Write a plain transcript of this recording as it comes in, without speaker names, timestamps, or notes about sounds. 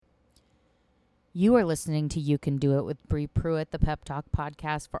You are listening to You Can Do It with Bree Pruitt, the Pep Talk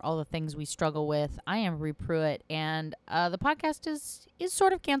podcast for all the things we struggle with. I am Bree Pruitt, and the podcast is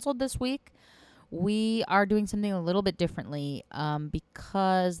sort of canceled this week. We are doing something a little bit differently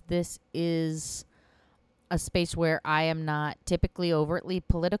because this is a space where I am not typically overtly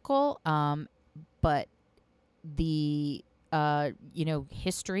political, but the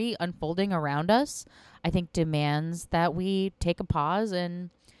history unfolding around us, I think demands that we take a pause and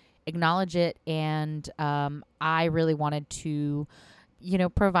acknowledge it. And I really wanted to,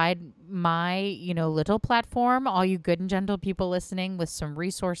 provide my, little platform, all you good and gentle people listening, with some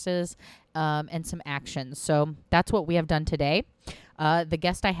resources and some actions. So that's what we have done today. The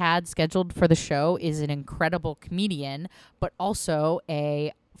guest I had scheduled for the show is an incredible comedian, but also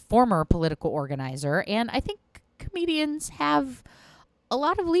a former political organizer. And I think comedians have a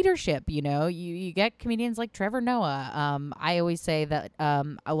lot of leadership. You get comedians like Trevor Noah. I always say that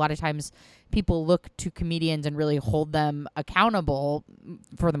a lot of times people look to comedians and really hold them accountable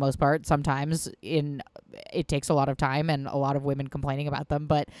for the most part. Sometimes it takes a lot of time and a lot of women complaining about them,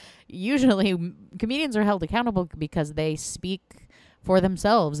 but usually comedians are held accountable because they speak for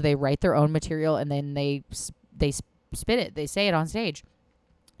themselves. They write their own material and then they spit it. They say it on stage.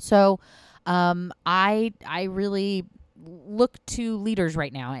 So I really look to leaders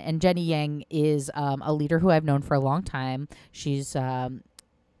right now, and Jenny Yang is a leader who I've known for a long time. She's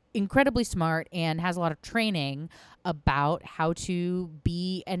incredibly smart and has a lot of training about how to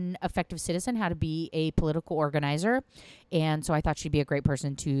be an effective citizen, how to be a political organizer. And so I thought she'd be a great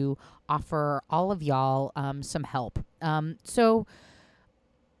person to offer all of y'all some help. So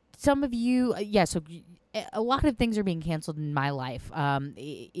some of you, so a lot of things are being canceled in my life.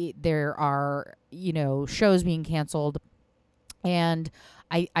 There are, shows being canceled. And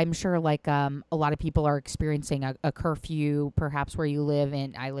I'm sure a lot of people are experiencing a curfew, perhaps where you live.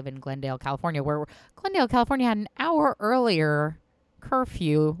 And I live in Glendale, California, where Glendale, California had an hour earlier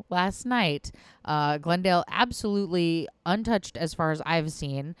curfew last night. Glendale absolutely untouched as far as I've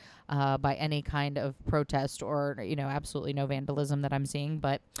seen by any kind of protest or, absolutely no vandalism that I'm seeing.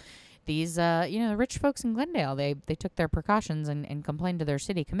 But these, rich folks in Glendale, they took their precautions and complained to their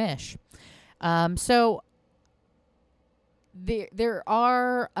city commish. So there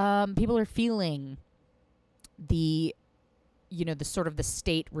are people are feeling the sort of the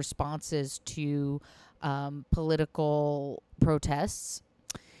state responses to political protests.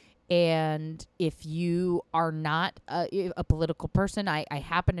 And if you are not a political person, I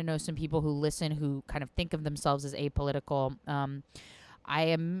happen to know some people who listen who kind of think of themselves as apolitical. I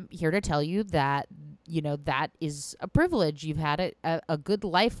am here to tell you that, that is a privilege. You've had a good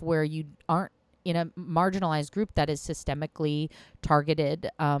life where you aren't in a marginalized group that is systemically targeted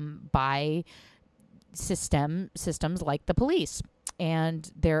by systems like the police.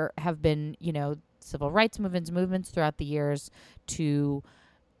 And there have been, civil rights movements throughout the years to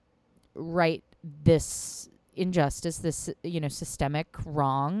right this injustice, this, systemic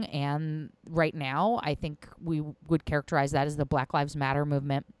wrong. And right now, I think we would characterize that as the Black Lives Matter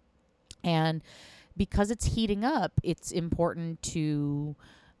movement. And because it's heating up, it's important to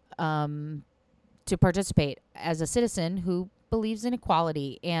participate as a citizen who believes in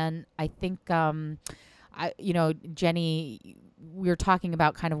equality. And I think, Jenny, we were talking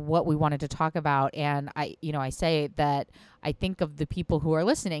about kind of what we wanted to talk about. And I say that I think of the people who are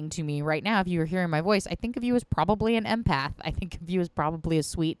listening to me right now. If you were hearing my voice, I think of you as probably an empath. I think of you as probably a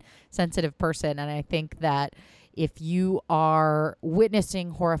sweet, sensitive person. And I think that if you are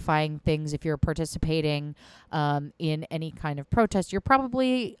witnessing horrifying things, if you're participating in any kind of protest, you're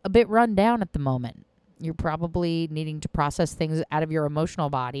probably a bit run down at the moment. You're probably needing to process things out of your emotional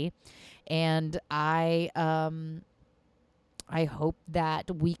body. And I hope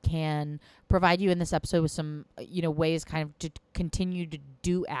that we can provide you in this episode with some, ways kind of to continue to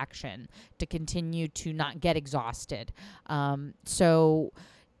do action, to continue to not get exhausted. So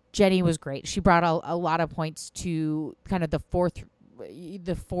Jenny was great. She brought a lot of points to kind of the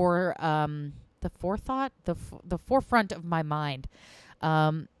forefront of my mind.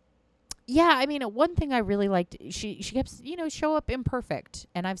 One thing I really liked, she kept, show up imperfect.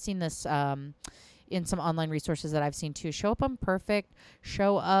 And I've seen this in some online resources that I've seen too. Show up imperfect,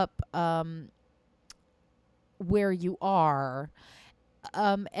 show up where you are,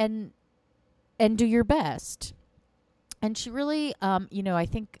 and do your best. And she really, I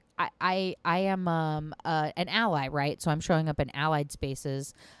think I am an ally, right? So I'm showing up in allied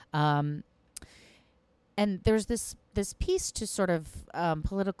spaces. And there's this piece to sort of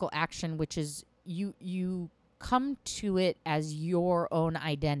political action, which is you come to it as your own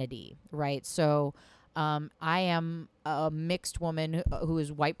identity, right? So I am a mixed woman who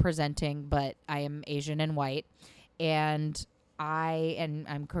is white presenting, but I am Asian and white, and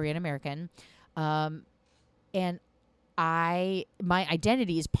I'm Korean American, and my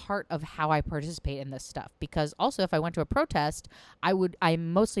identity is part of how I participate in this stuff, because also if I went to a protest,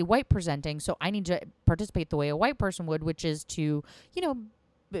 I'm mostly white presenting, so I need to participate the way a white person would, which is to,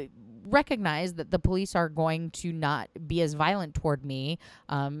 recognize that the police are going to not be as violent toward me,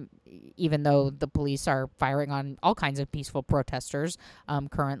 even though the police are firing on all kinds of peaceful protesters,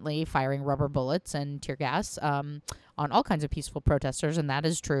 currently firing rubber bullets and tear gas on all kinds of peaceful protesters, and that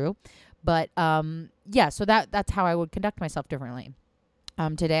is true. But so that's how I would conduct myself differently.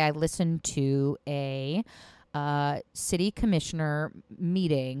 Today I listened to a city commissioner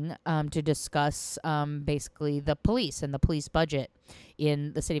meeting to discuss basically the police and the police budget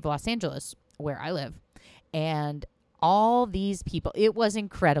in the city of Los Angeles, where I live. And all these people, it was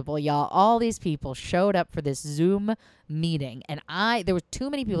incredible, y'all. All these people showed up for this Zoom meeting. And there were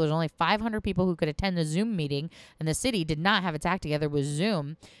too many people. There's only 500 people who could attend the Zoom meeting. And the city did not have its act together with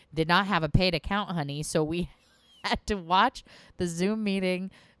Zoom, did not have a paid account, honey. So we had to watch the Zoom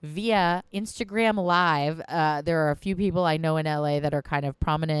meeting via Instagram Live. There are a few people I know in LA that are kind of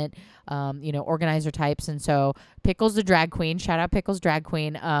prominent, organizer types. And so Pickles the drag queen, shout out Pickles drag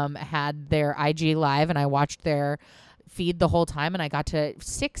queen, had their IG Live, and I watched their feed the whole time, and I got to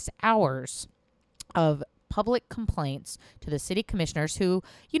 6 hours of public complaints to the city commissioners who,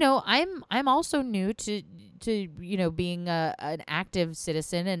 I'm also new to being an active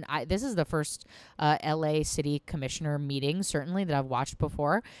citizen, and this is the first LA city commissioner meeting certainly that I've watched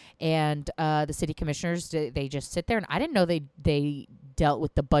before, and the city commissioners, they just sit there, and I didn't know they dealt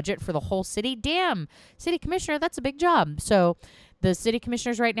with the budget for the whole city. Damn, city commissioner, that's a big job. So the city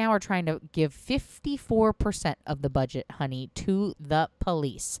commissioners right now are trying to give 54% of the budget, honey, to the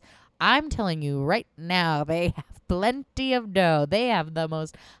police. I'm telling you right now, they have plenty of dough. They have the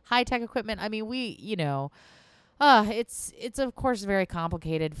most high-tech equipment. I mean, it's of course very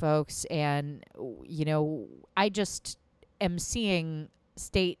complicated, folks. And, I just am seeing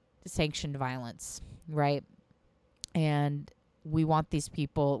state-sanctioned violence, right? And we want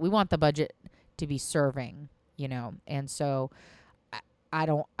we want the budget to be serving, and so I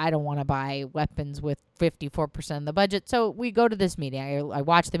don't want to buy weapons with 54% of the budget. So we go to this meeting. I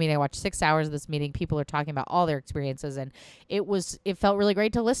watched the meeting. I watched 6 hours of this meeting. People are talking about all their experiences, and it felt really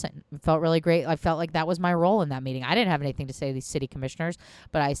great to listen. It felt really great. I felt like that was my role in that meeting. I didn't have anything to say to these city commissioners,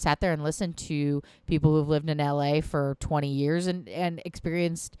 but I sat there and listened to people who've lived in LA for 20 years and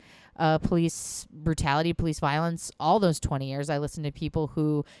experienced police brutality, police violence, all those 20 years. I listened to people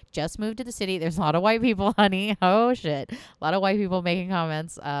who just moved to the city. There's a lot of white people, honey. Oh shit. A lot of white people making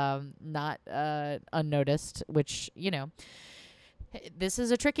comments, not unnoticed, which, this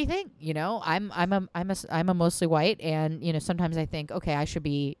is a tricky thing. I'm a mostly white, and, sometimes I think, okay, I should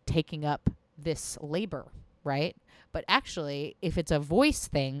be taking up this labor, right? But actually, if it's a voice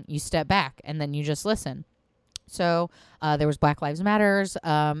thing, you step back and then you just listen. So there was Black Lives Matters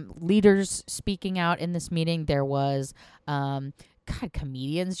leaders speaking out in this meeting. There was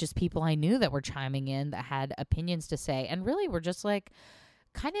comedians, just people I knew that were chiming in that had opinions to say, and really were just like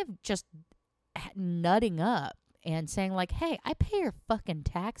kind of just nutting up and saying like, hey, I pay your fucking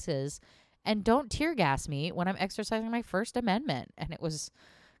taxes and don't tear gas me when I'm exercising my First Amendment. And it was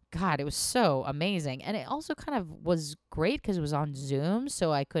so amazing. And it also kind of was great because it was on Zoom,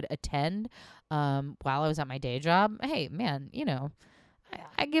 so I could attend while I was at my day job. Hey, man,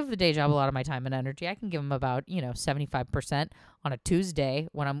 I give the day job a lot of my time and energy. I can give them about, 75% on a Tuesday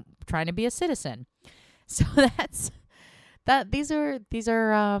when I'm trying to be a citizen. So these are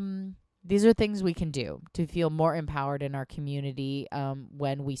things we can do to feel more empowered in our community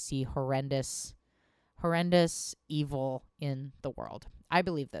when we see horrendous evil in the world. I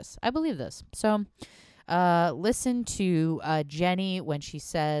believe this. So listen to Jenny when she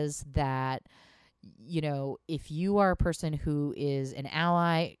says that, if you are a person who is an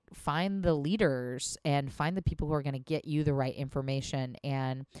ally, find the leaders and find the people who are going to get you the right information,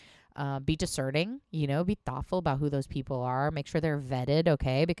 and be discerning, be thoughtful about who those people are. Make sure they're vetted,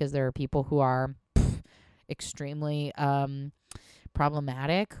 okay? Because there are people who are extremely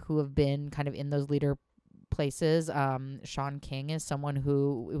problematic, who have been kind of in those leader places. Sean King is someone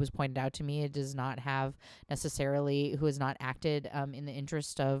who, it was pointed out to me, it does not have necessarily, who has not acted in the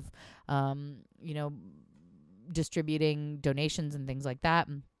interest of, distributing donations and things like that.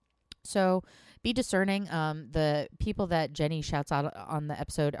 So be discerning. The people that Jenny shouts out on the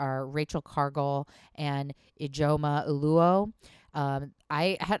episode are Rachel Cargill and Ijoma Uluo.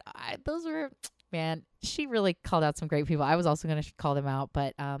 Those were Man, she really called out some great people. I was also going to call them out,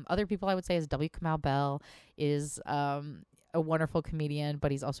 but other people I would say is W. Kamau Bell is a wonderful comedian,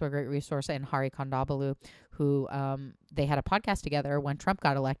 but he's also a great resource, and Hari Kondabolu, who they had a podcast together when Trump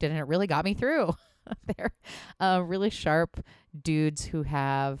got elected, and it really got me through. They're really sharp dudes who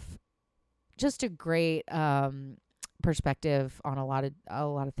have just a great perspective on a lot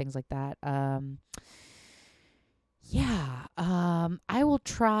of things like that. I will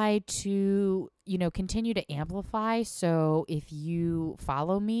try to, continue to amplify. So if you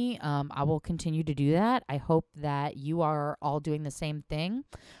follow me, I will continue to do that. I hope that you are all doing the same thing.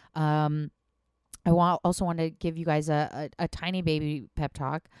 I also want to give you guys a tiny baby pep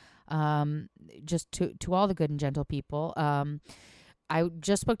talk, just to all the good and gentle people. I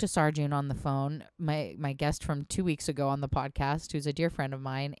just spoke to Sarjun on the phone, my guest from 2 weeks ago on the podcast, who's a dear friend of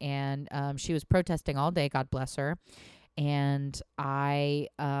mine, and she was protesting all day. God bless her. And I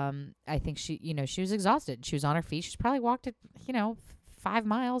think she was exhausted. She was on her feet. She's probably walked it, 5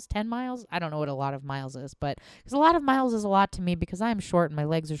 miles, 10 miles. I don't know what a lot of miles is, but because a lot of miles is a lot to me because I'm short and my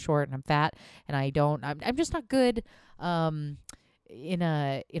legs are short and I'm fat and I'm just not good in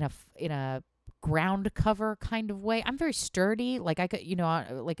a ground cover kind of way. I'm very sturdy. Like I could,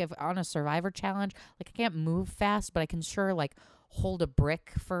 like if on a Survivor challenge, like I can't move fast, but I can sure like hold a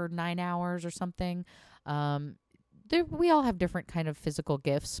brick for 9 hours or something. We all have different kind of physical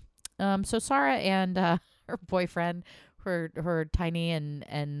gifts. So Sarah and her boyfriend, who are tiny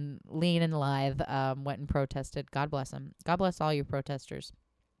and lean and lithe, went and protested. God bless them. God bless all you protesters.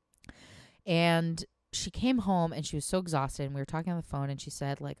 And she came home and she was so exhausted. And we were talking on the phone and she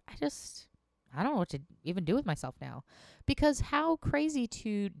said, like, I don't know what to even do with myself now. Because how crazy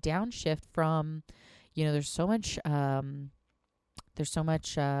to downshift from, there's so much,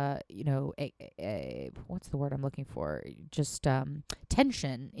 what's the word I'm looking for? Just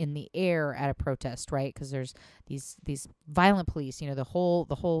tension in the air at a protest, right? Because there's these violent police. The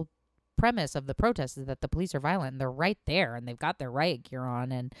whole premise of the protest is that the police are violent and they're right there and they've got their riot gear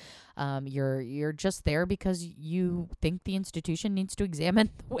on, and you're just there because you think the institution needs to examine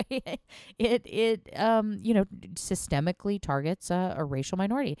the way it systemically targets a racial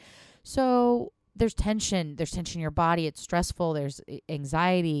minority. So there's tension in your body. It's stressful. There's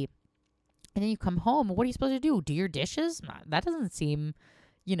anxiety. And then you come home. What are you supposed to do? Do your dishes? That doesn't seem,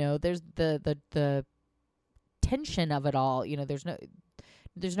 there's the tension of it all.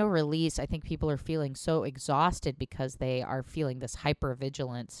 There's no release. I think people are feeling so exhausted because they are feeling this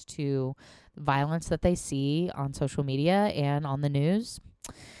hypervigilance to violence that they see on social media and on the news.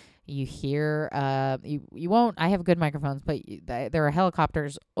 You hear, you won't, I have good microphones, but there are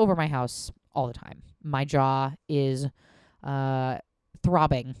helicopters over my house all the time. My jaw is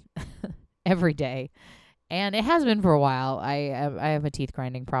throbbing every day, and it has been for a while. I have a teeth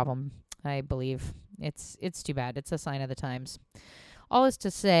grinding problem. I believe it's too bad. It's a sign of the times. All is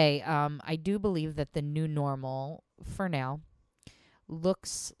to say, I do believe that the new normal for now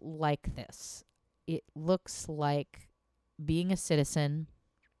looks like this. It looks like being a citizen,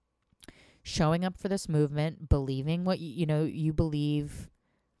 showing up for this movement, believing what you believe,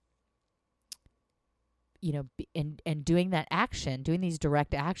 and doing that action, doing these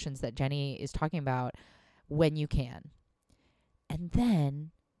direct actions that Jenny is talking about when you can. And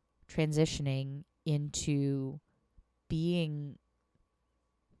then transitioning into being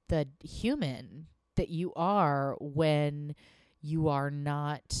the human that you are when you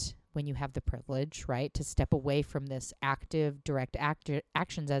have the privilege, right, to step away from this active, direct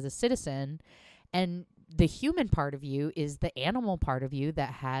actions as a citizen. And the human part of you is the animal part of you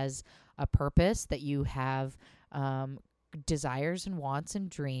that has a purpose, that you have desires and wants and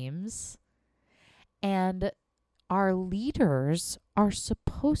dreams. And our leaders are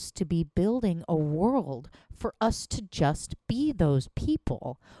supposed to be building a world for us to just be those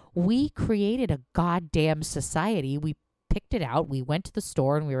people. We created a goddamn society. We picked it out. We went to the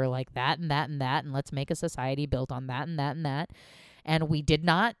store and we were like that and that and that, and let's make a society built on that and that and that. And we did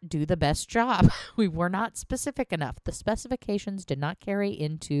not do the best job. We were not specific enough. The specifications did not carry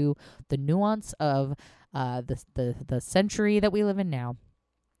into the nuance of the century that we live in now.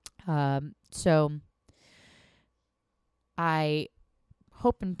 So I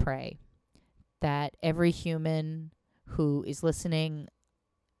hope and pray that every human who is listening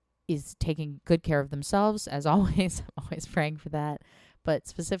is taking good care of themselves. As always, I'm always praying for that. But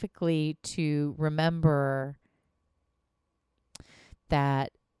specifically to remember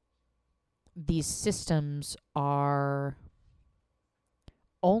that these systems are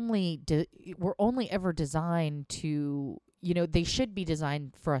were only ever designed to, they should be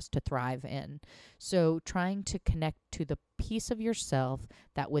designed for us to thrive in. So trying to connect to the piece of yourself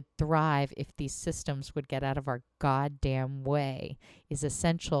that would thrive if these systems would get out of our goddamn way is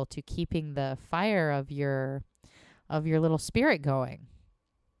essential to keeping the fire of your little spirit going,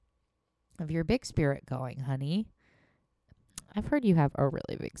 of your big spirit going, honey. I've heard you have a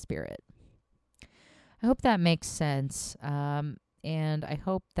really big spirit. I hope that makes sense. And I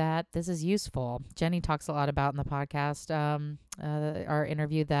hope that this is useful. Jenny talks a lot about in the podcast, our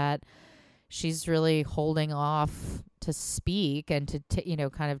interview, that she's really holding off to speak and to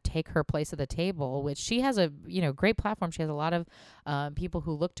kind of take her place at the table, which she has a, great platform. She has a lot of people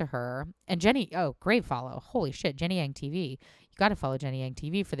who look to her. And Jenny, great follow. Holy shit, Jenny Yang TV. You got to follow Jenny Yang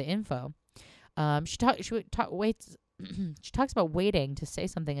TV for the info. She talks about waiting to say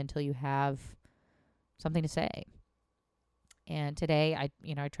something until you have something to say. And today I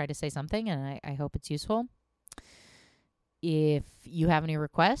tried to say something, and I hope it's useful. If you have any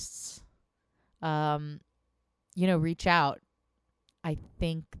requests, reach out. I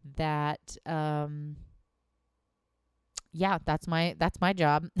think that, that's my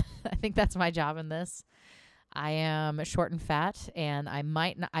job. I think that's my job in this. I am short and fat, and I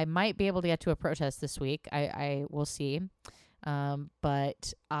might be able to get to a protest this week. I will see.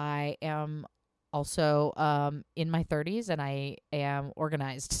 But I am also in my 30s, and I am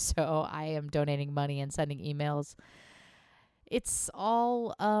organized. So I am donating money and sending emails. It's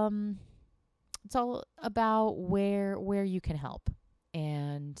all about where you can help.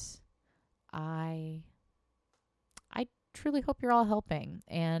 And I truly hope you're all helping,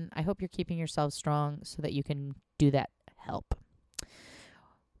 and I hope you're keeping yourselves strong so that you can do that help.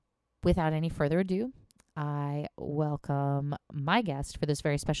 Without any further ado, I welcome my guest for this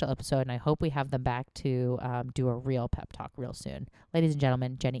very special episode, and I hope we have them back to do a real pep talk real soon. Ladies and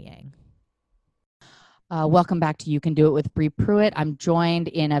gentlemen, Jenny Yang. Welcome back to You Can Do It with Bree Pruitt. I'm joined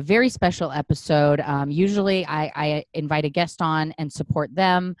in a very special episode. Usually I invite a guest on and support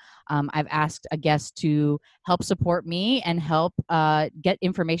them. I've asked a guest to help support me and help get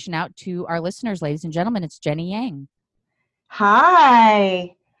information out to our listeners. Ladies and gentlemen, it's Jenny Yang.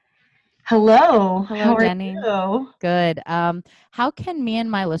 Hi. Hello. How are Jenny. you? Good. How can me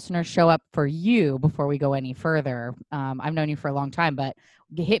and my listeners show up for you before we go any further? I've known you for a long time, but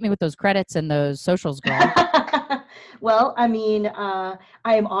hit me with those credits and those socials, girl. Well, I mean, I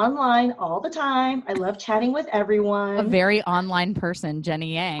am online all the time. I love chatting with everyone. A very online person,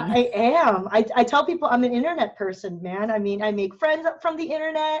 Jenny Yang. I am. I tell people I'm an internet person, man. I mean, I make friends up from the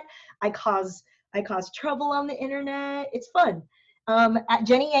internet. I cause trouble on the internet. It's fun. At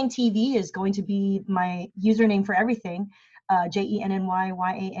Jenny Yang TV is going to be my username for everything.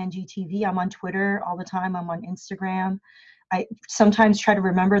 JennyYangTV. I'm on Twitter all the time. I'm on Instagram. I sometimes try to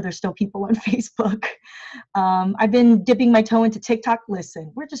remember there's still people on Facebook. I've been dipping my toe into TikTok.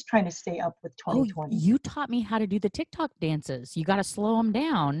 Listen, we're just trying to stay up with 2020. Oh, you taught me how to do the TikTok dances. You got to slow them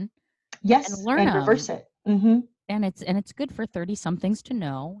down. Yes, and learn and reverse it. Mm-hmm. And it's good for 30-somethings to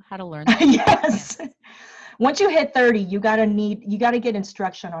know how to learn. Yes. Once you hit 30, you gotta get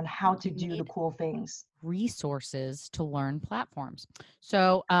instruction on how to do the cool things. Resources to learn platforms.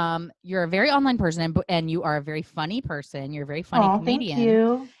 So you're a very online person, and you are a very funny person. You're a very funny comedian. Thank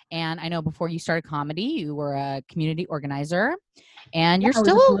you. And I know before you started comedy, you were a community organizer, and you're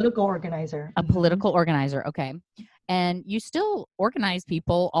still a political organizer. A political organizer, okay. And you still organize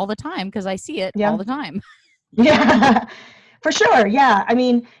people all the time, because I see it all the time. Yeah. For sure. Yeah. I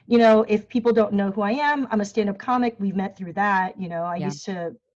mean, if people don't know who I am, I'm a stand-up comic. We've met through that. I used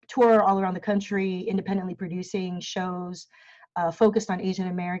to tour all around the country, independently producing shows focused on Asian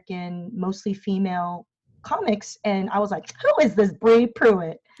American, mostly female comics. And I was like, who is this Bree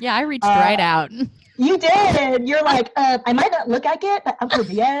Pruitt? Yeah, I reached right out. You did. You're like, I might not look like it, but I'm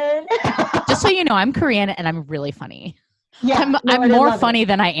Korean. Just so you know, I'm Korean and I'm really funny. Yeah, I'm more funny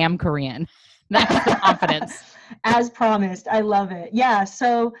than I am Korean. That's the confidence. As promised. I love it. Yeah.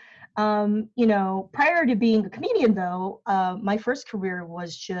 So, prior to being a comedian, though, my first career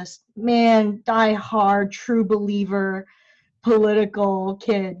was just, die hard, true believer, political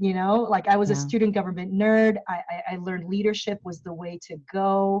kid, like I was a student government nerd. I learned leadership was the way to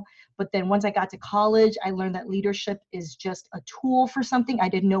go. But then once I got to college, I learned that leadership is just a tool for something. I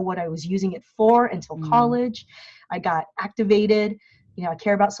didn't know what I was using it for until college. I got activated. I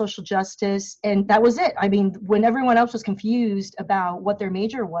care about social justice, and that was it. I mean, when everyone else was confused about what their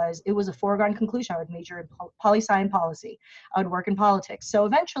major was, it was a foregone conclusion. I would major in poli-sci and policy. I would work in politics. So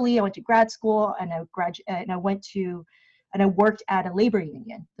eventually I went to grad school, and I worked at a labor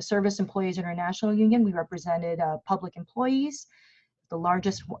union, the Service Employees International Union. We represented public employees, the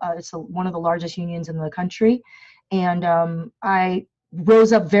largest, it's one of the largest unions in the country. And I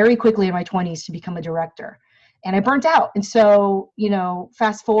rose up very quickly in my 20s to become a director. And I burnt out. And so,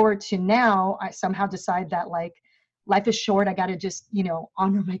 fast forward to now, I somehow decide that like life is short. I got to just,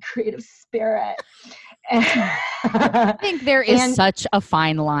 honor my creative spirit. I think there is And such a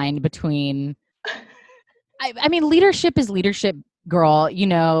fine line between, I mean, leadership is leadership, girl.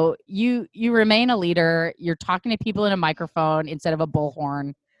 You remain a leader. You're talking to people in a microphone instead of a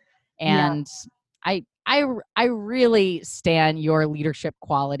bullhorn. yeah. And I really stand your leadership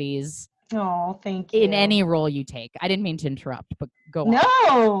qualities Oh, thank in you. any role you take. I didn't mean to interrupt, but go on.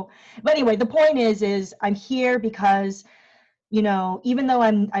 No. But anyway, the point is I'm here because, even though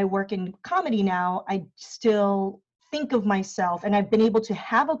I work in comedy now, I still think of myself, and I've been able to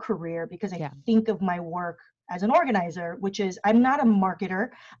have a career because I Yeah. think of my work as an organizer, which is I'm not a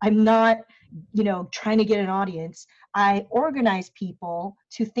marketer. I'm not, trying to get an audience. I organize people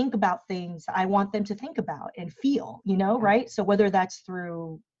to think about things I want them to think about and feel, right? So whether that's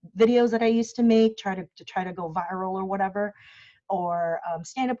through videos that I used to make, try to go viral or whatever, or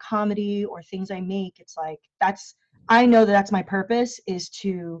stand-up comedy or things I make, it's like I know that's my purpose, is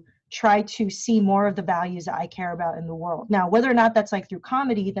to try to see more of the values that I care about in the world. Now, whether or not that's like through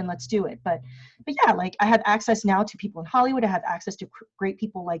comedy, then let's do it. But yeah, like I have access now to people in Hollywood. I have access to great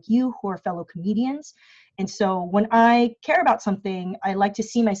people like you who are fellow comedians. And so when I care about something, I like to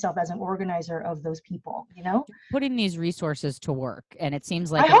see myself as an organizer of those people, Putting these resources to work, and it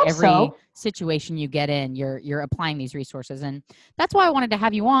seems I like in hope every so. situation you get in, you're applying these resources, and that's why I wanted to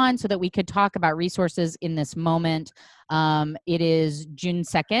have you on, so that we could talk about resources in this moment. It is June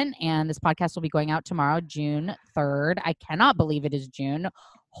 2nd, and this podcast will be going out tomorrow, June 3rd. I cannot believe it is June.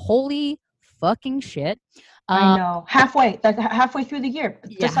 Holy fucking shit. I know. That's halfway through the year,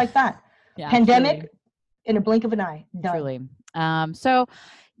 just Yeah, like that. yeah, truly. Pandemic in a blink of an eye, done. Truly. So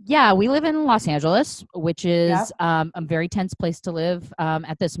yeah, we live in Los Angeles, which is Yep. a very tense place to live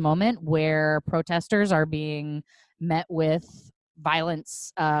at this moment, where protesters are being met with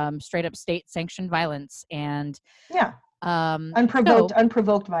violence, straight up state sanctioned violence. And Yeah. so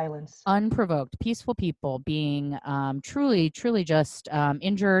Unprovoked violence. unprovoked, peaceful people being truly, truly just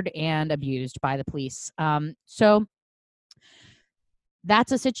injured and abused by the police. So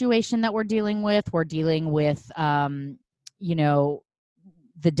that's a situation that we're dealing with. We're dealing with, you know,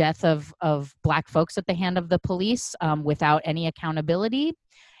 the death of Black folks at the hand of the police, without any accountability.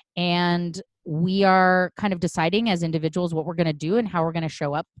 And we are kind of deciding as individuals what we're going to do and how we're going to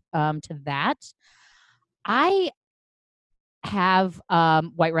show up to that. I have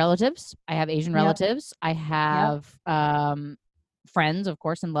white relatives. I have Asian Yep. relatives. I Yep. have friends, of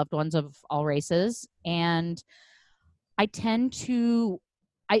course, and loved ones of all races. And I tend to,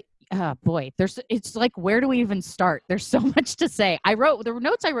 boy, it's like, where do we even start? There's so much to say. The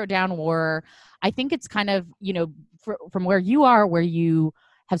notes I wrote down were, I think it's kind of, from where you are, where you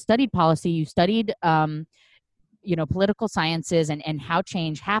have studied policy, you studied, political sciences and how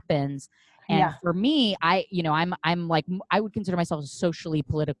change happens. And Yeah. for me, I'm like, I would consider myself a socially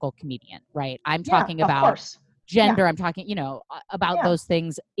political comedian, right? I'm Yeah. talking Of about course. Yeah. gender. I'm talking, about Yeah. those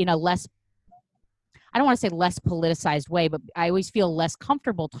things in a less, I don't want to say less politicized way, but I always feel less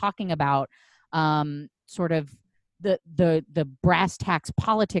comfortable talking about sort of the brass tacks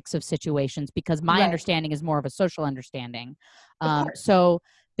politics of situations, because my Right. understanding is more of a social understanding. Of course. So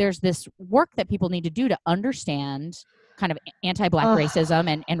there's this work that people need to do to understand kind of anti-Black Ugh.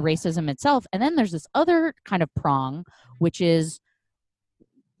 racism and racism itself. And then there's this other kind of prong, which is,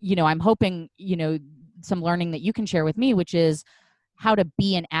 I'm hoping, some learning that you can share with me, which is how to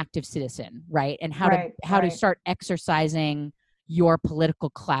be an active citizen, right? And how Right. to Right. start exercising your political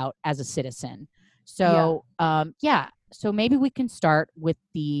clout as a citizen. Yeah. So, yeah. So maybe we can start with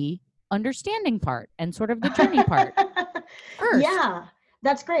the understanding part and sort of the journey part first. Yeah,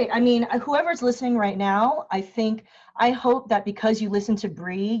 that's great. I mean, whoever's listening right now, I hope that because you listen to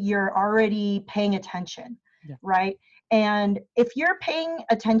Bree, you're already paying attention, Yeah. right? And if you're paying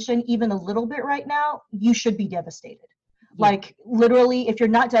attention even a little bit right now, you should be devastated. Yeah. Like literally, if you're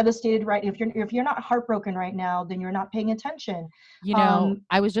not devastated, right? If you're not heartbroken right now, then you're not paying attention.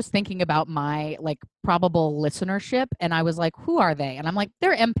 I was just thinking about my like probable listenership, and I was like, who are they? And I'm like,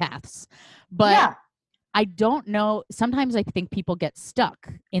 they're empaths. But Yeah. I don't know. Sometimes I think people get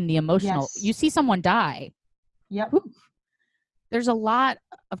stuck in the emotional. Yes. You see someone die. Yep. Whew, there's a lot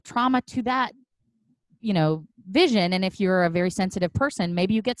of trauma to that, vision. And if you're a very sensitive person,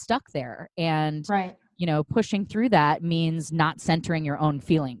 maybe you get stuck there. And, Right. pushing through that means not centering your own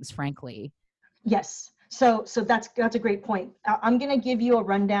feelings, frankly. Yes. So that's a great point. I'm going to give you a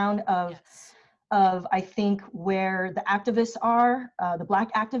rundown Yes. of I think where the activists are, the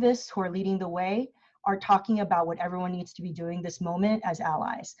Black activists who are leading the way, are talking about what everyone needs to be doing this moment as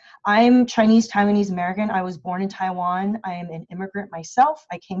allies. I'm Chinese, Taiwanese American. I was born in Taiwan. I am an immigrant myself.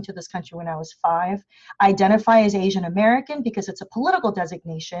 I came to this country when I was 5. I identify as Asian American because it's a political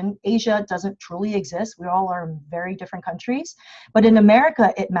designation. Asia doesn't truly exist. We all are in very different countries. But in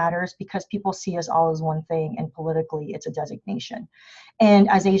America, it matters because people see us all as one thing, and politically, it's a designation. And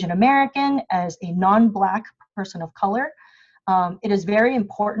as Asian American, as a non-Black person of color, it is very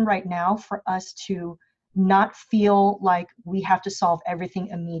important right now for us to not feel like we have to solve everything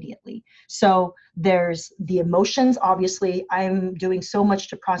immediately. So there's the emotions. Obviously, I'm doing so much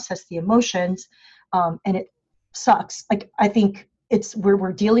to process the emotions, and it sucks. Like, I think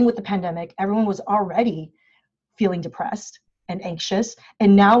we're dealing with the pandemic. Everyone was already feeling depressed and anxious,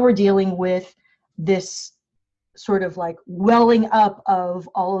 and now we're dealing with this sort of like welling up of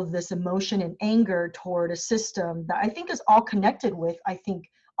all of this emotion and anger toward a system that I think is all connected with, I think,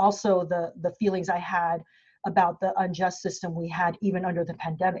 also the feelings I had about the unjust system we had even under the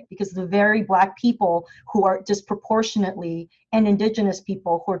pandemic, because the very Black people who are disproportionately, and Indigenous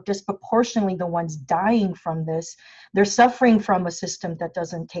people who are disproportionately the ones dying from this, they're suffering from a system that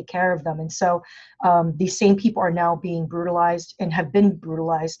doesn't take care of them. And so these same people are now being brutalized and have been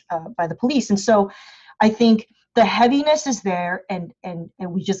brutalized by the police. And so I think the heaviness is there, and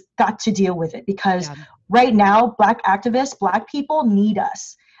we just got to deal with it, because right now, Black activists, Black people need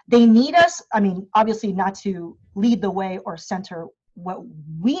us. They need us. I mean, obviously not to lead the way or center what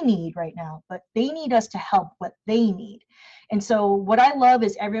we need right now, but they need us to help what they need. And so what I love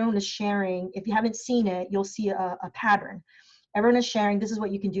is everyone is sharing. If you haven't seen it, you'll see a pattern. Everyone is sharing, this is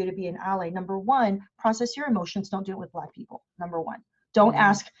what you can do to be an ally. Number one, process your emotions. Don't do it with Black people. Number one. Don't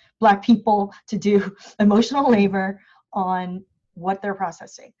ask Black people to do emotional labor on what they're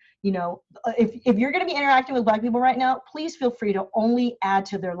processing. You know, if you're going to be interacting with Black people right now, please feel free to only add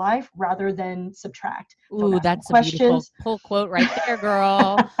to their life rather than subtract. Ooh, that's a beautiful pull quote right there,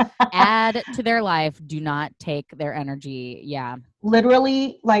 girl. Add to their life. Do not take their energy. Yeah.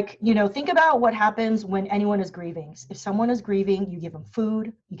 Literally, like, you know, think about what happens when anyone is grieving. If someone is grieving, you give them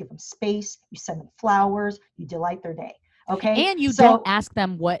food, you give them space, you send them flowers, you delight their day. Okay. And you don't ask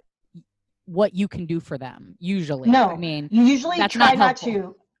them what you can do for them. Usually. No, I mean, you usually that's try not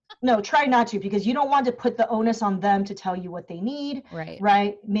to. No, try not to, because you don't want to put the onus on them to tell you what they need.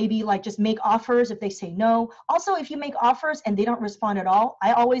 Right. Maybe like just make offers if they say no. Also, if you make offers and they don't respond at all,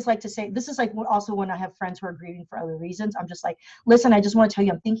 I always like to say, this is like also when I have friends who are grieving for other reasons, I'm just like, listen, I just want to tell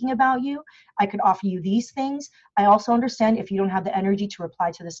you, I'm thinking about you. I could offer you these things. I also understand if you don't have the energy to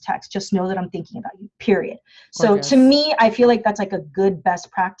reply to this text, just know that I'm thinking about you, period. Gorgeous. So to me, I feel like that's like a good best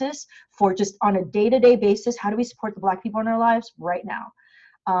practice for just on a day-to-day basis. How do we support the Black people in our lives right now?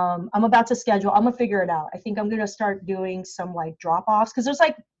 I'm about to schedule, I'm gonna figure it out. I think I'm gonna start doing some like drop-offs, because there's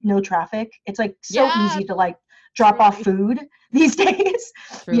like no traffic. It's like so easy to like drop off food these days.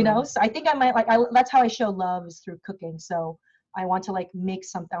 You know, so I think I might that's how I show love, is through cooking. So I want to like make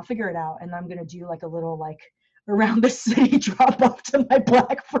something, I'll figure it out, and I'm gonna do like a little like around the city drop off to my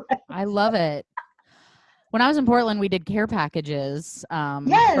Black friends. I love it. When I was in Portland, we did care packages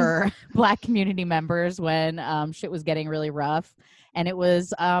for Black community members when shit was getting really rough. And it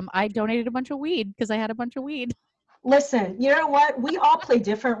was, I donated a bunch of weed because I had a bunch of weed. Listen, you know what? We all play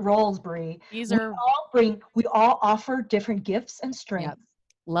different roles, Bree. We all offer different gifts and strengths. Yep.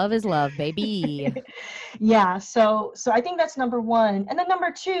 Love is love, baby. Yeah. So I think that's number one. And then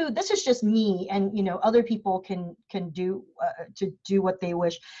number two, this is just me, and, you know, other people can do to do what they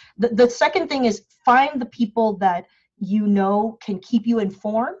wish. The second thing is find the people that, you know, can keep you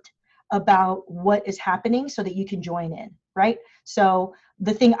informed about what is happening so that you can join in. Right. So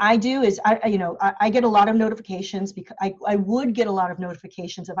the thing I do is I get a lot of notifications, because I would get a lot of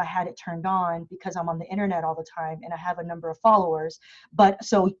notifications if I had it turned on, because I'm on the internet all the time and I have a number of followers. But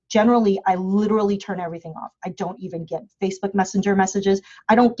so generally I literally turn everything off. I don't even get Facebook Messenger messages.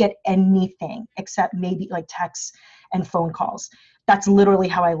 I don't get anything except maybe like texts and phone calls. That's literally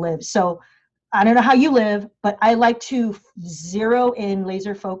how I live. So I don't know how you live, but I like to zero in,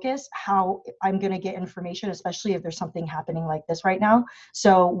 laser focus how I'm going to get information, especially if there's something happening like this right now.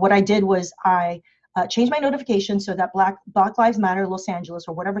 So what I did was I changed my notifications so that Black Lives Matter Los Angeles,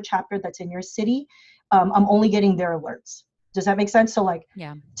 or whatever chapter that's in your city, I'm only getting their alerts. Does that make sense? So like,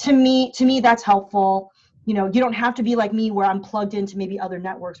 to me, that's helpful. You know, you don't have to be like me where I'm plugged into maybe other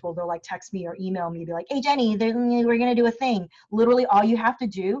networks where they'll like text me or email me, be like, hey, Jenny, we're going to do a thing. Literally all you have to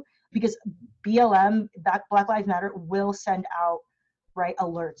do, because BLM, Black Lives Matter, will send out, right,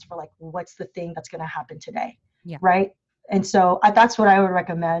 alerts for like, what's the thing that's going to happen today, right? And so that's what I would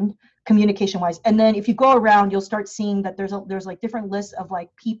recommend communication wise. And then if you go around, you'll start seeing that there's like different lists of like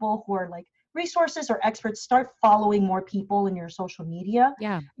people who are like resources or experts, start following more people in your social media.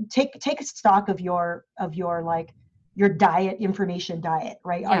 Yeah. Take a stock of your like your diet, information diet,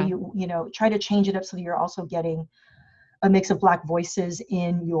 right? Are Yeah. you, try to change it up so that you're also getting a mix of Black voices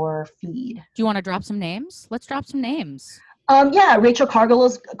in your feed. Do you want to drop some names? Let's drop some names. Yeah, Rachel Cargill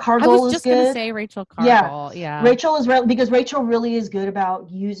is I was is just gonna good. say Rachel Yeah, Cargill. Yeah. Rachel is because Rachel really is good about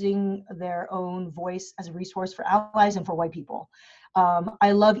using their own voice as a resource for allies and for white people.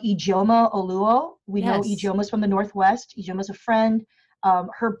 I love Ijeoma Oluo. We know Yes. Ijioma's from the Northwest. Ijioma's a friend.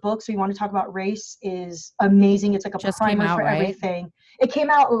 Her book, So You Want to Talk About Race, is amazing. It's like a Just came primer out, for right? everything. It came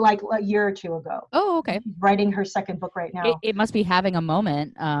out like a year or two ago. Oh, okay. She's writing her second book right now. It must be having a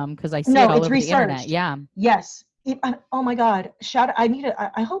moment because I see No, it all it's over the internet. researched. Yeah. Yes. Oh my God!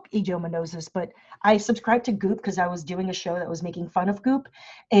 I hope Ijeoma knows this, but I subscribed to Goop because I was doing a show that was making fun of Goop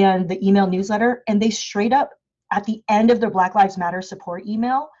and the email newsletter, and they straight up at the end of their Black Lives Matter support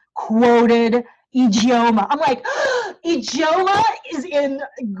email quoted Ijeoma. I'm like, Ijeoma is in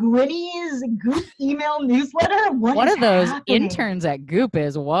Gwynnie's Goop email newsletter. One is of those happening? interns at Goop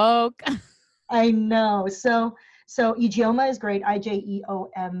is woke. I know. So Ijeoma is great.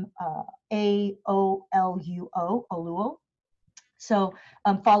 Ijeoma Aoluo, Oluo. So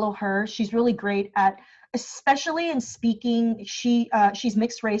follow her. She's really great at, especially in speaking. She's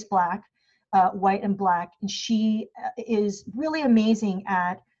mixed race, Black, white and Black, and she is really amazing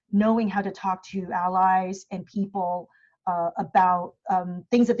at knowing how to talk to allies and people about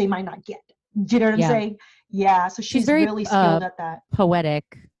things that they might not get. Do you know what I'm saying? Yeah. So she's very really skilled at that. Poetic.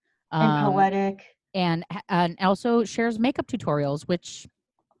 And poetic. And also shares makeup tutorials, which,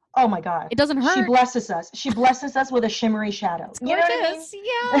 oh my God, it doesn't hurt. She blesses us. She blesses us with a shimmery shadow. It's you know gorgeous. what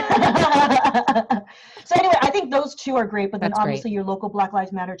I mean? Yeah. So anyway, I think those two are great, but then obviously your local Black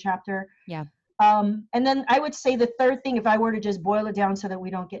Lives Matter chapter. Yeah. And then I would say the third thing, if I were to just boil it down so that we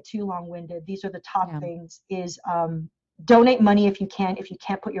don't get too long-winded, these are the top things, is donate money if you can't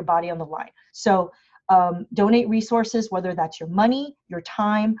put your body on the line. So donate resources, whether that's your money, your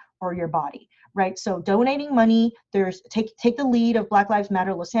time, or your body. Right. So donating money, take the lead of Black Lives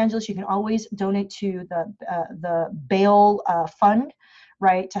Matter Los Angeles. You can always donate to the bail fund,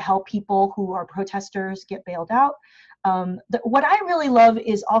 right, to help people who are protesters get bailed out. What I really love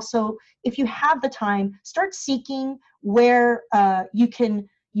is also, if you have the time, start seeking where you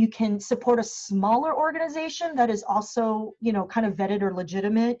can support a smaller organization that is also, kind of vetted or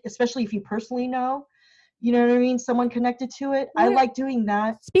legitimate, especially if you personally know. You know what I mean? Someone connected to it. I like doing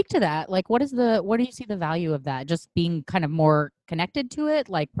that. Speak to that. Like, what do you see the value of that? Just being kind of more connected to it,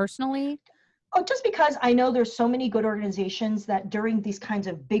 like personally? Oh, just because I know there's so many good organizations that during these kinds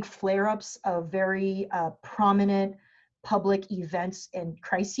of big flare-ups of very prominent public events and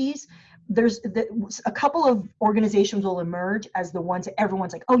crises, there's a couple of organizations will emerge as the ones that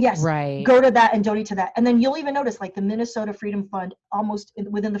everyone's like, oh yes, right, go to that and donate to that. And then you'll even notice, like, the Minnesota Freedom Fund, almost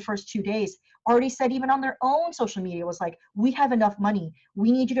within the first 2 days, already said, even on their own social media, was like, we have enough money.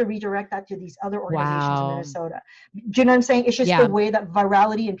 We need you to redirect that to these other organizations in Minnesota. Do you know what I'm saying? It's just the way that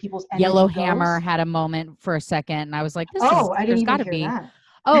virality and people's energy Yellowhammer goes. had a moment for a second, and I was like, I didn't even hear that.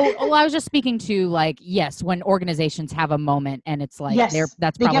 Oh, well, I was just speaking to, like, yes, when organizations have a moment and it's like,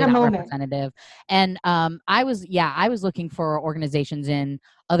 that's probably not representative. And I was looking for organizations in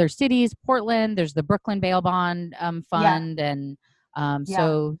other cities. Portland, there's the Brooklyn Bail Bond Fund. And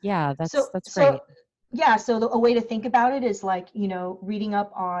so that's great. So a way to think about it is, like, reading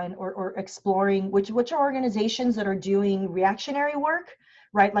up on or exploring which are organizations that are doing reactionary work,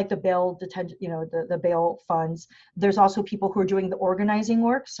 right? Like the bail detention, the bail funds. There's also people who are doing the organizing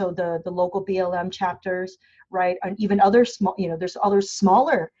work. So the local BLM chapters, right? And even other small, there's other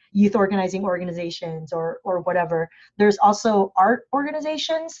smaller youth organizations or whatever. There's also art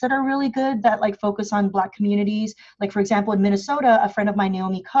organizations that are really good that, like, focus on Black communities. Like, for example, in Minnesota, a friend of mine,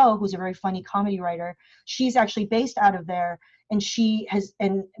 Naomi Coe, who's a very funny comedy writer, she's actually based out of there. And she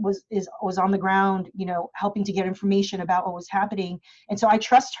was on the ground, helping to get information about what was happening. And so I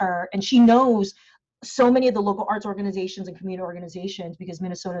trust her, and she knows so many of the local arts organizations and community organizations, because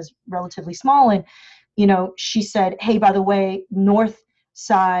Minnesota is relatively small. And, she said, hey, by the way, North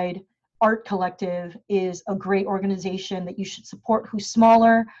Side Art Collective is a great organization that you should support, who's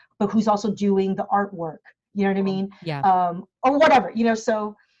smaller, but who's also doing the artwork. You know what I mean? Yeah. Or whatever,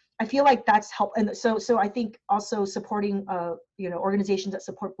 so I feel like that's help. And so I think also supporting, organizations that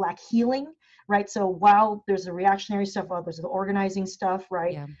support Black healing, right? So while there's the reactionary stuff, while there's the organizing stuff,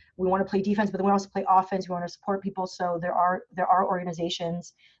 right? Yeah. We want to play defense, but then we also play offense. We want to support people. So there are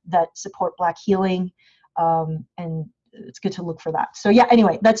organizations that support Black healing, and it's good to look for that. So yeah,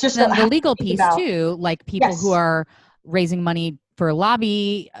 anyway, that's just the legal piece too, like people who are raising money for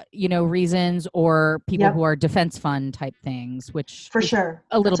lobby, reasons, or people who Yep, are defense fund type things, which for is sure.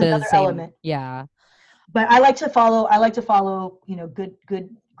 a little That's bit of the another same. element. Yeah, But I like to follow, good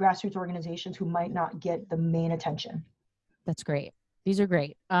grassroots organizations who might not get the main attention. that's great. These are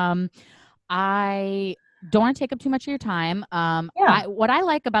great. I don't want to take up too much of your time. Yeah. What I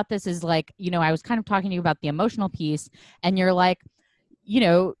like about this is like, I was kind of talking to you about the emotional piece, and you're like,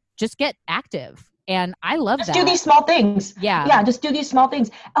 just get active. And I love Just do that. these small things. Yeah. Yeah, just do these small things.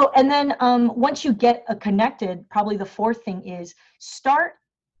 Oh, and then once you get connected, probably the fourth thing is start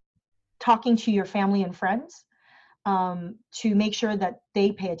talking to your family and friends, to make sure that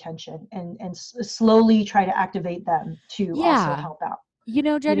they pay attention, and slowly try to activate them to also Yeah. help out. You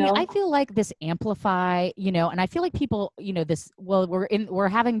Jenny, I know? feel like this amplify, and I feel like people, well, we're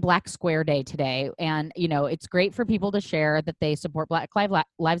having Black Square Day today, and it's great for people to share that they support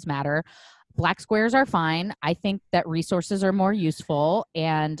Lives Matter. Black squares are fine. I think that resources are more useful,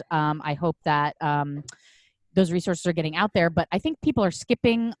 and I hope that those resources are getting out there. But I think people are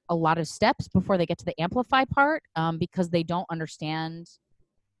skipping a lot of steps before they get to the amplify part, because they don't understand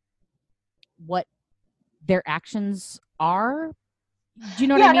what their actions are. Do you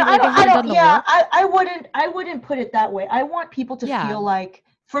know what I Yeah, no, mean? I Like they don't, I haven't done don't, the yeah, work. I wouldn't put it that way. I want people to Yeah. feel like,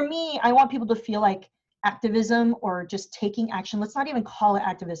 for me, I want people to feel like activism or just taking action. Let's not even call it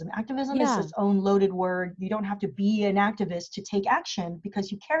activism. Activism is Yeah. its own loaded word. You don't have to be an activist to take action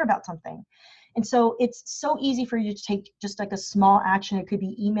because you care about something. And so it's so easy for you to take just like a small action. It could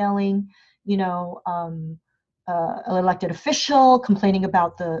be emailing, an elected official, complaining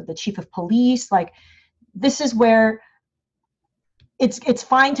about the chief of police. Like, this is where it's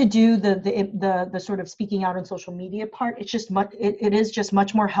fine to do the sort of speaking out on social media part. It's just it is just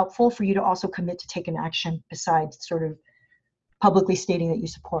much more helpful for you to also commit to take an action besides sort of publicly stating that you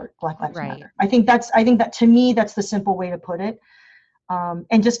support Black Lives Right. Matter. I think that to me, that's the simple way to put it.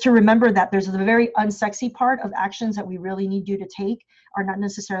 And just to remember that there's the very unsexy part of actions that we really need you to take are not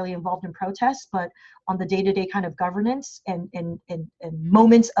necessarily involved in protests, but on the day-to-day kind of governance, and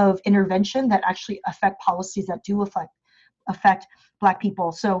moments of intervention that actually affect policies that do affect Black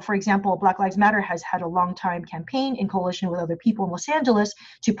people. So, for example, Black Lives Matter has had a long time campaign in coalition with other people in Los Angeles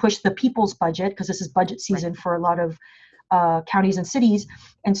to push the people's budget, because this is budget Right. season for a lot of counties and cities.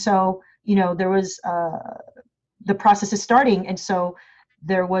 And so, there was the process is starting. And so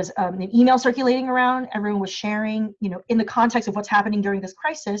there was an email circulating around. Everyone was sharing, in the context of what's happening during this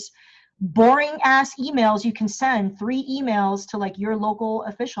crisis, boring ass emails you can send, 3 emails to like your local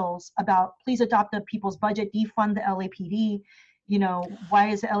officials about, please adopt the people's budget, defund the LAPD. Why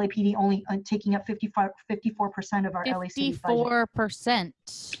is the LAPD only taking up 54% of our LA city budget? 54%.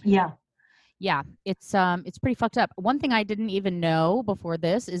 Yeah. Yeah, it's pretty fucked up. One thing I didn't even know before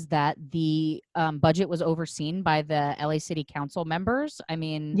this is that the budget was overseen by the LA City Council members. I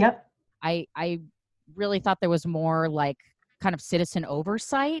mean, Yep. I really thought there was more like kind of citizen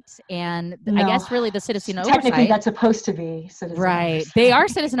oversight, and I No, guess really the citizen technically oversight. that's supposed to be citizen Right. They oversight. are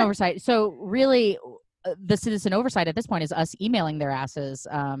citizen oversight. So really, the citizen oversight at this point is us emailing their asses,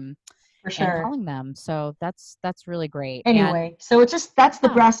 For and sure. calling them. So that's really great. And Anyway, so it's just, that's the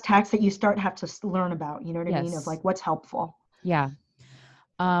yeah, brass tacks that you have to learn about, you know what I mean, of yes, like what's helpful. yeah.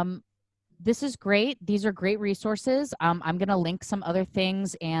 Um, this is great. These are great resources. I'm going to link some other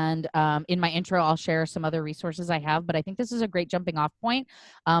things, and in my intro, I'll share some other resources I have. But I think this is a great jumping off point.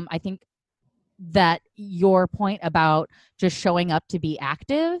 I think that your point about just showing up to be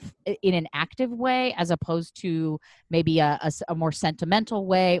active in an active way, as opposed to maybe a more sentimental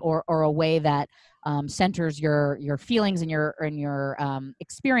way, or a way that centers your feelings and your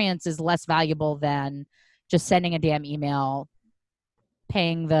experience, is less valuable than just sending a damn email,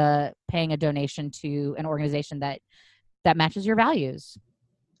 paying a donation to an organization that matches your values.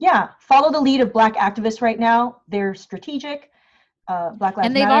 Yeah, follow the lead of Black activists right now. They're strategic. Black And Lives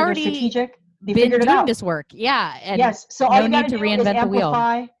they've Matter, they're already strategic. They been figured it doing out. this work. Yeah. And Yes. So all no you got need to to do is reinvent the wheel.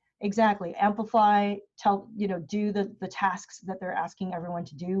 amplify. Exactly. Amplify, tell, do the tasks that they're asking everyone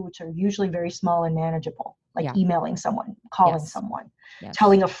to do, which are usually very small and manageable, like Yeah. emailing someone, calling Yes. someone, Yes.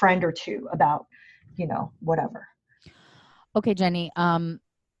 telling a friend or two about, whatever. Okay, Jenny.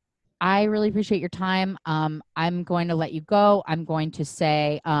 I really appreciate your time. I'm going to let you go. I'm going to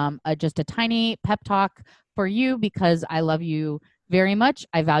say just a tiny pep talk for you, because I love you very much.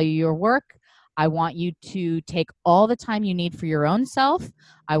 I value your work. I want you to take all the time you need for your own self.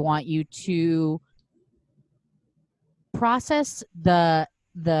 I want you to process the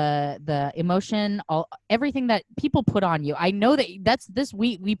the emotion, everything that people put on you. I know that that's this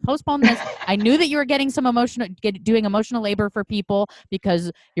week we postponed this. I knew that you were getting some doing emotional labor for people,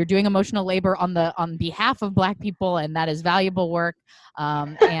 because you're doing emotional labor on behalf of Black people, and that is valuable work.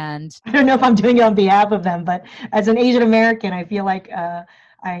 And I don't know if I'm doing it on behalf of them, but as an Asian American, I feel like I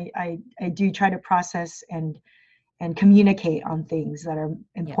do try to process and communicate on things that are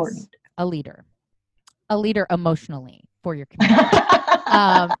important. Yes, a leader emotionally for your community.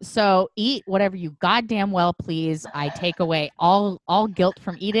 So eat whatever you goddamn well please. I take away all guilt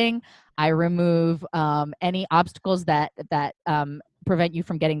from eating. I remove any obstacles that prevent you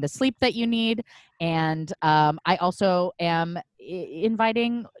from getting the sleep that you need. And I also am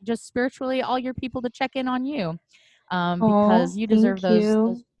inviting, just spiritually, all your people to check in on you, because you deserve Thank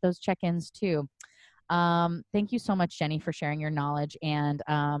you. those check-ins too. Thank you so much, Jenny, for sharing your knowledge. And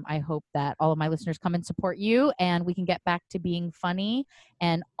I hope that all of my listeners come and support you, and we can get back to being funny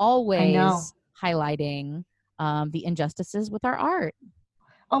and I know. always highlighting the injustices with our art.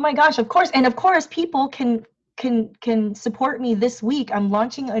 Oh my gosh, of course. And of course, people can support me this week. I'm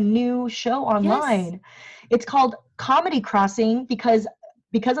launching a new show Yes. online. It's called Comedy Crossing because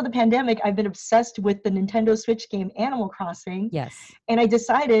of the pandemic, I've been obsessed with the Nintendo Switch game Animal Crossing. Yes. And I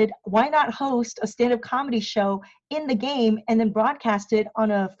decided, why not host a stand-up comedy show in the game and then broadcast it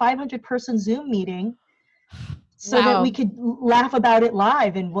on a 500-person Zoom meeting so that Wow. we could laugh about it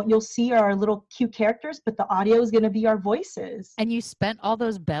live. And what you'll see are our little cute characters, but the audio is going to be our voices. And you spent all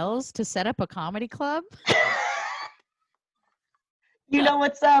those bells to set up a comedy club? You know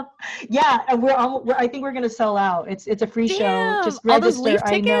what's up? Yeah, and I think we're gonna sell out. It's a free show. Damn, Just all those register. Leaf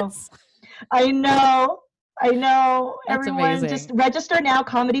I know. tickets? I know. I know. That's Everyone, amazing. just register now.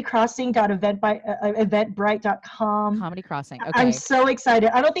 Comedycrossing.eventbrite.com. Comedy Crossing. Okay. I'm so excited.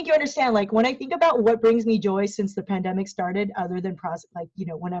 I don't think you understand. Like, when I think about what brings me joy since the pandemic started, other than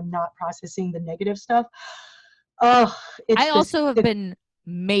when I'm not processing the negative stuff. Oh, it's I also have been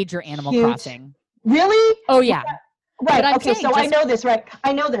major Animal cute. Crossing. Really? Oh yeah. Right. I'm Okay. saying, So I know this. Right.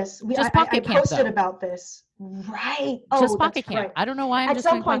 I know this. Just I Pocket Camp, posted though. about this. Right. Just Oh, Pocket that's Camp. right. I don't know why I'm At just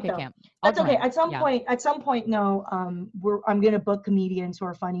some doing point, Pocket though. Camp. That's okay. join. At some Yeah. point. At some point, no. I'm gonna book comedians who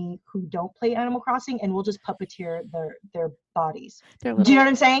are funny who don't play Animal Crossing, and we'll just puppeteer their bodies. Do you know what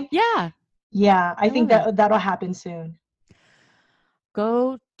I'm saying? Yeah. Yeah. I think love it. that'll happen soon.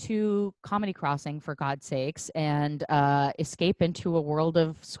 Go to Comedy Crossing, for God's sakes, and escape into a world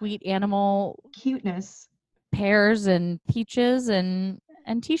of sweet animal Cuteness. pears and peaches and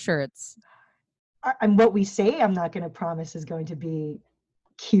t-shirts. And what we say, I'm not going to promise is going to be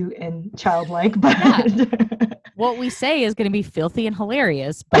cute and childlike, but Yeah. What we say is going to be filthy and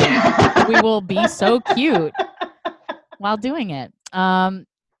hilarious, but we will be so cute while doing it. Thank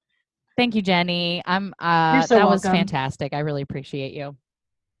you, Jenny. You're so that was welcome. fantastic. I really appreciate you.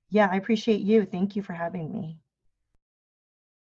 Yeah, I appreciate you. Thank you for having me.